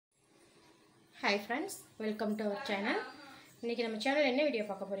Hi friends, welcome to our channel. இன்னைக்கு நம்ம சேனல்ல என்ன வீடியோ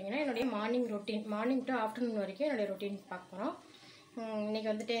பார்க்க போறீங்கன்னா என்னோட மார்னிங் டு ஆஃப்டர்நூன் வரைக்கும் என்னோட ரொட்டீன் பார்க்க போறோம். இன்னைக்கு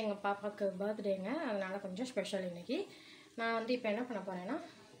வந்துட்டு எங்க பாப்பாக்கு பர்த்டேங்க. அதனால கொஞ்சம் ஸ்பெஷல் இன்னைக்கு. நான் வந்து இப்போ என்ன பண்ண போறேன்னா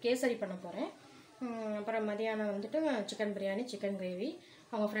கேசரி பண்ண போறேன். அப்புறம் மதியானம் வந்துட்டு சிக்கன் பிரியாணி, சிக்கன் கிரேவி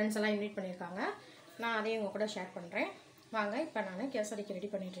அவங்க ஃப்ரெண்ட்ஸ் எல்லாம் இன்வைட் பண்ணிருக்காங்க. நான் அதையும் உங்க கூட ஷேர் பண்றேன். வாங்க இப்போ நான் கேசரிக்கு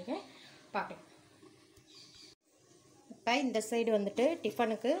ரெடி பண்ணிட்டு இருக்கேன். பார்க்கலாம். இப்போ இந்த சைடு வந்துட்டு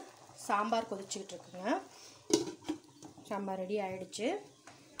டிஃபனுக்கு சாம்பார் கொதிச்சிட்டு இருக்குங்க. சாம்பார் ரெடி ஆயிடுச்சு.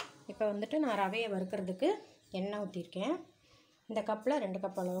 இப்போ வந்துட்டு நான் ரவையை வறுக்கிறதுக்கு எண்ணெய் ஊற்றிருக்கேன். இந்த கப்பில் 2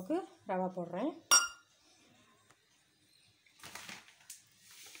 கப் அளவுக்கு ரவை போடுறேன்.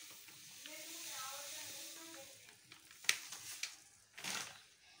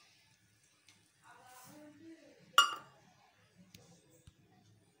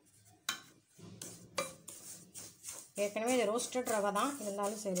 ஏற்கனவே இது ரோஸ்டட் ரவை தான்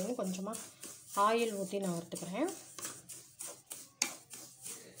இருந்தாலும் சரின்னு கொஞ்சமாக ஆயில் ஊற்றி நான் வறுத்துக்கிறேன்.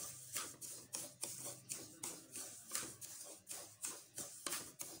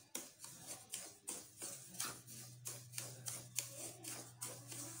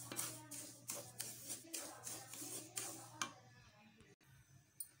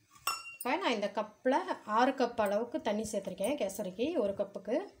 இப்போ நான் இந்த கப்பில் 6 கப் அளவுக்கு தண்ணி சேர்த்துருக்கேன். கேசரிக்கு 1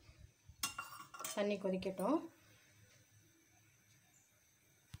 கப்புக்கு தண்ணி கொதிக்கட்டும்.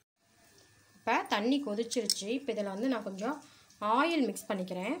 இப்போ தண்ணி கொதிச்சிருச்சு. இப்போ இதில் வந்து நான் கொஞ்சம் ஆயில் மிக்ஸ்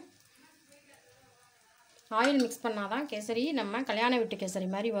பண்ணிக்கிறேன். ஆயில் மிக்ஸ் பண்ணால் தான் கேசரி நம்ம கல்யாண வீட்டு கேசரி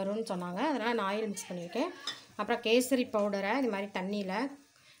மாதிரி வரும்னு சொன்னாங்க. அதனால் நான் ஆயில் மிக்ஸ் பண்ணியிருக்கேன். அப்புறம் கேசரி பவுடரை இது மாதிரி தண்ணியில்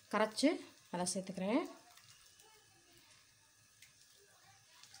கரைச்சி அதை சேர்த்துக்கிறேன்.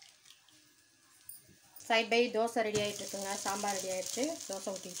 சைட் பை தோசை ரெடி ஆகிட்டு இருக்குங்க. சாம்பார் ரெடி ஆகிடுச்சு. தோசை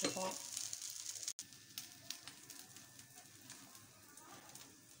ஊற்றிட்டு இருக்கோம்.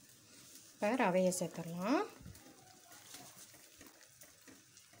 இப்போ ரவையை சேர்த்துடலாம்.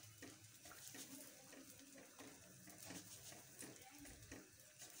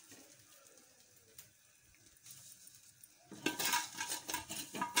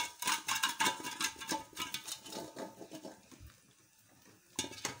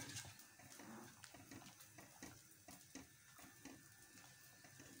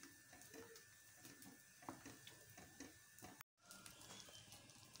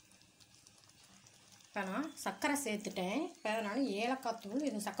 இப்போ நான் சர்க்கரை சேர்த்துட்டேன். இப்போ அதனால் ஏலக்காய் தூள்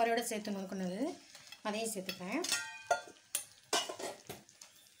இது சர்க்கரையோடு சேர்த்து நுணுக்குனது அதையும் சேர்த்துப்பேன்.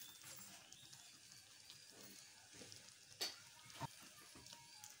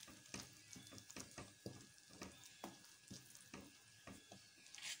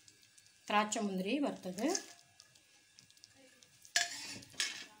 திராட்சை முந்திரி வறுத்தது,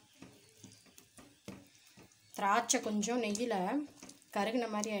 திராட்சை கொஞ்சம் நெய்யில் கருகின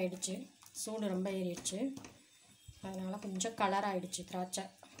மாதிரி ஆயிடுச்சு. சூடு ரொம்ப ஏறிடுச்சு. அதனால் கொஞ்சம் கலர் ஆகிடுச்சு திராட்சை.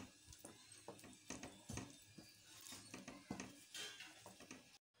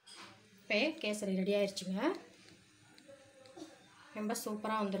 இப்போ கேசரி ரெடி ஆயிடுச்சுங்க. ரொம்ப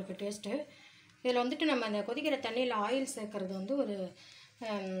சூப்பராக வந்திருக்கு டேஸ்ட்டு. இதில் வந்துட்டு நம்ம அந்த கொதிக்கிற தண்ணியில் ஆயில் சேர்க்குறது வந்து ஒரு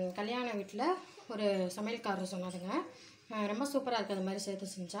கல்யாண வீட்டில் ஒரு சமையல்காரர் சொன்னாதுங்க. ரொம்ப சூப்பராக இருக்குது. அது மாதிரி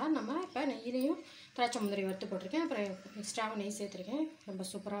சேர்த்து செஞ்சால் நம்ம இப்போ நெய்யிலையும் திராட்சை முந்திரி வறுத்து போட்டிருக்கேன். அப்புறம் எக்ஸ்ட்ராவும் நெய் சேர்த்துருக்கேன். ரொம்ப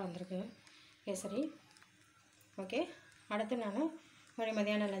சூப்பராக வந்திருக்கு கேசரி. ஓகே, அடுத்து நான்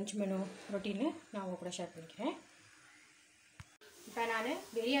மதியான லஞ்ச் மெனு ரொட்டீனு நான் உங்கள் கூட ஷேர் பண்ணிக்கிறேன். இப்போ நான்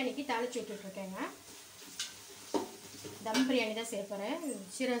பிரியாணிக்கு தாளித்து விட்டுட்ருக்கேங்க. தம் பிரியாணி தான் சேர்ப்பறேன்.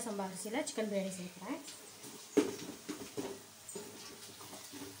 சீரக சம்பா அரிசியில் சிக்கன் பிரியாணி சேர்க்குறேன்.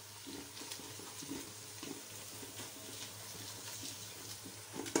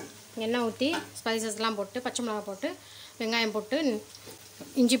 எண்ணெய் ஊற்றி ஸ்பைசஸ்லாம் போட்டு பச்சை மிளகா போட்டு வெங்காயம் போட்டு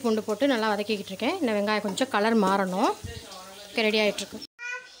இஞ்சி பூண்டு போட்டு நல்லா வதக்கிக்கிட்டு இருக்கேன். இந்த வெங்காயம் கொஞ்சம் கலர் மாறணும். ரெடி ஆகிட்டுருக்கு.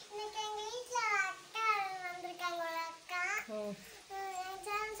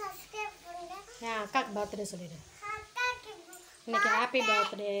 அக்காவுக்கு பர்த்டே சொல்லிடு. இன்னைக்கு ஹாப்பி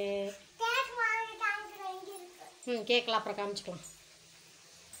பர்த்டே. கேக்கெலாம் அப்புறம் காமிச்சிக்கலாம்.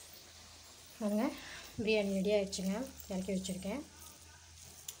 பாருங்க, பிரியாணி ரெடி ஆகிடுச்சுங்க. இறக்கி வச்சுருக்கேன்.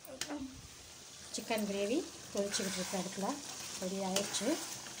 சிக்கன் கிரேவி கொதிச்சுக்கிட்டு இருக்கு. அடுப்பில் ரெடி ஆகிடுச்சு.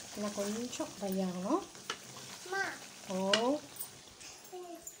 இன்னும் கொஞ்சம் ஃப்ரை ஆகணும். ஓ,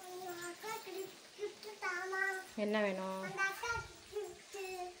 என்ன வேணும்?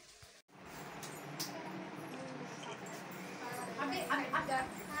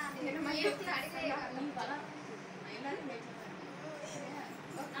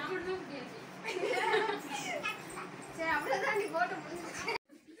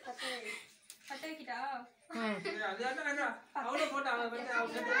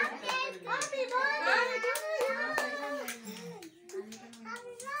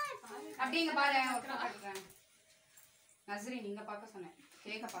 அப்படிங்க பாரு. நஸ்ரி நீங்க பார்க்க சொன்னேன்,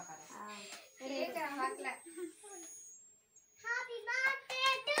 கேக்க பார்க்காத. பார்க்கல.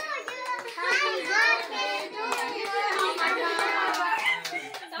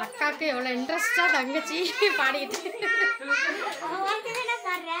 அக்காவுக்கு எவ்வளோ இன்ட்ரெஸ்டா தங்கச்சி பாடிக்கிட்டு.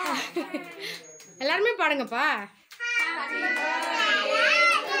 எல்லாருமே பாடுங்கப்பா.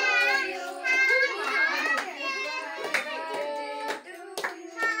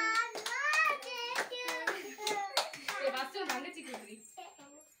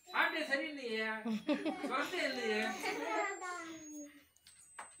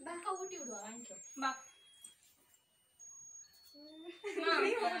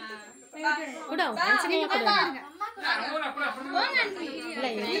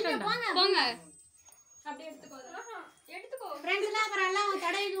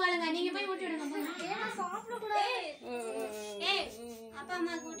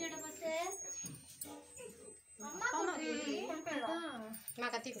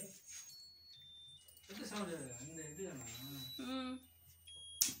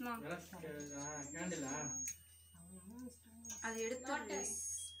 அது எடுத்து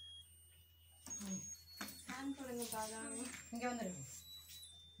இங்க வந்துரு.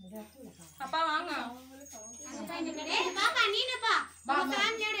 அப்பா வாங்க. பாப்பா நீனப்பா உங்க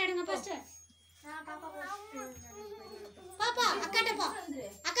ஃபேமிலியோட எடுங்க ஃபர்ஸ்ட். பாப்பா அக்காட்ட போ.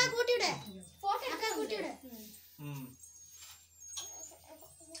 அக்கா கூட்டி விடு. அக்கா கூட்டி விடு.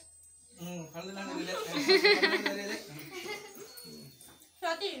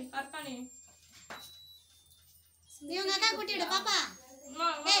 சதி அர்த்தானி நீ உங்க அக்கா கூட்டி விடு பாப்பா.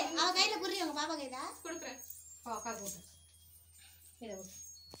 ஏய் அவ கையில புடி உங்க பாப்பா கையில கொடுக்குறேன். அக்கா கூட்டு. இத கூட்டு.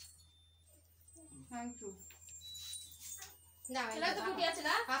 Thank you. இந்தா எல்லாத்துக்கும்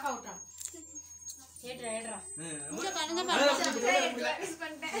கூட்டியாச்சுடா. பாப்பா விட்றா. ஏட்றா. இங்க பாருங்க பாப்பா. மிஸ்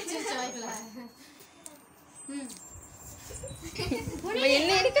பண்ணிட்டேன். சிரிச்சு வைக்கல.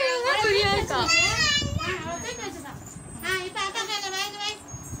 என்ன எடுக்கறதா புரியாதா? இப்ப அக்கா கையில வை.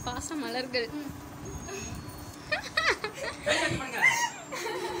 பாச மலர்கள்.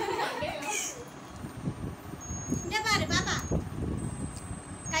 இங்க பாரு பாப்பா.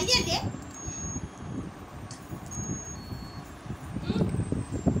 கையெடு.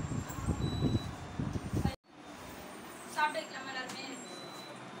 சாப்பிட்டுக்கலாம் எல்லாரும்.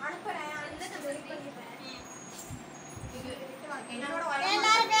 அனுப்புறேன். அந்த வெயிட் பண்ணிப்பேன்.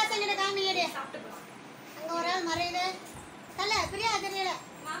 எல்லாரும் பேசுங்க காமிங்கடி. சாப்பிட்டுக்கலாம். அங்க ஒரு ஆள் மறையுது. தல பிரியா தெரியல.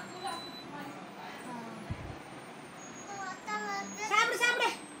 சாப்பிடு.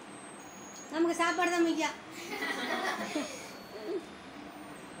 நமக்கு சாப்பாடு தான் முக்கியம்.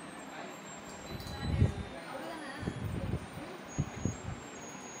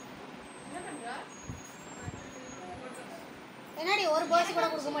 என்னடி ஒரு போஸ் கூட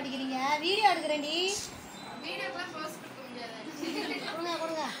கொடுக்க மாட்டேங்கிறீங்க? வீடியோ எடுக்கிறேன்டி. வீடியோக்குலாம் போஸ்ட் கொடுக்க முடியாது.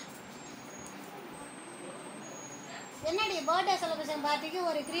 கொடுங்க. என்னடி பர்த்டே செலிப்ரேஷன் பார்ட்டிக்கு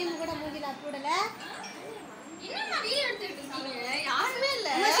ஒரு க்ரீம் கூட மூஞ்சில போடல? என்னம்மா வீடியோ எடுத்துட்டு இருக்கீங்க? யாருமே இல்ல.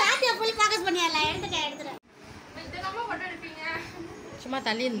 உங்க ஷாட்டியை ஃபுல் ஃபோக்கஸ் பண்ணியால எடுத்துட்டேன். இதெல்லாம் போட்டோ எடுப்பீங்க. சும்மா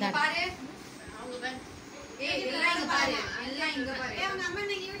தள்ளி இருந்தா. பாரு. அவங்க பாரு. ஏய் எல்லாம் இங்க பாரு. எல்லாம் இங்க பாரு. ஏய் உங்க அம்மா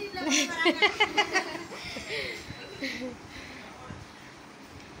இன்னைக்கு யூடியூப்ல போட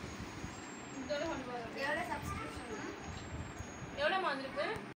போறாங்க. எவ்வளவு சப்ஸ்கிரிப்ஷன்? எவ்வளவு வந்திருக்கு?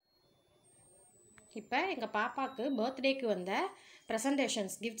 இப்போ எங்கள் பாப்பாவுக்கு பர்த்டேக்கு வந்த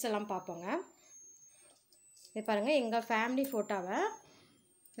ப்ரெசன்டேஷன்ஸ் கிஃப்ட்ஸ் எல்லாம் பார்ப்போங்க. இது பாருங்கள், எங்கள் ஃபேமிலி ஃபோட்டோவை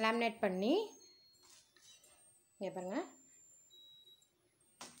லேமினேட் பண்ணி இங்கே பாருங்கள்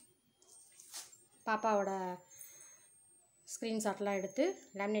பாப்பாவோட ஸ்க்ரீன்ஷாட்லாம் எடுத்து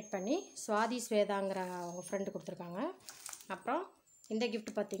லேமினேட் பண்ணி சுவாதி ஸ்வேதாங்கிற அவங்க ஃப்ரெண்டு கொடுத்துருக்காங்க. அப்புறம் இந்த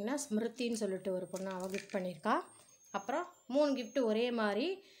கிஃப்ட் பார்த்திங்கன்னா ஸ்மிருத்தின்னு சொல்லிட்டு ஒரு பொண்ணு அவள் கிஃப்ட் பண்ணியிருக்கா. அப்புறம் 3 கிஃப்ட்டு ஒரே மாதிரி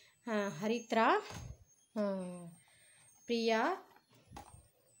ஹரித்ரா, பிரியா,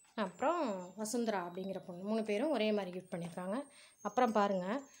 அப்புறம் வசுந்தரா அப்படிங்கிற பொண்ணு 3 பேரும் ஒரே மாதிரி கிஃப்ட் பண்ணியிருக்காங்க. அப்புறம்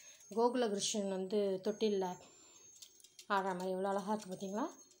பாருங்கள், கோகுலகிருஷ்ணன் வந்து தொட்டிலில் ஆடுற மாதிரி எவ்வளோ அழகாக இருக்குது பார்த்தீங்களா.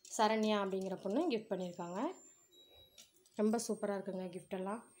 சரண்யா அப்படிங்கிற பொண்ணு கிஃப்ட் பண்ணியிருக்காங்க. ரொம்ப சூப்பராக இருக்குங்க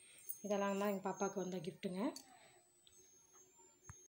கிஃப்டெல்லாம். இதெல்லாம் தான் எங்கள் பாப்பாவுக்கு வந்த கிஃப்ட்டுங்க.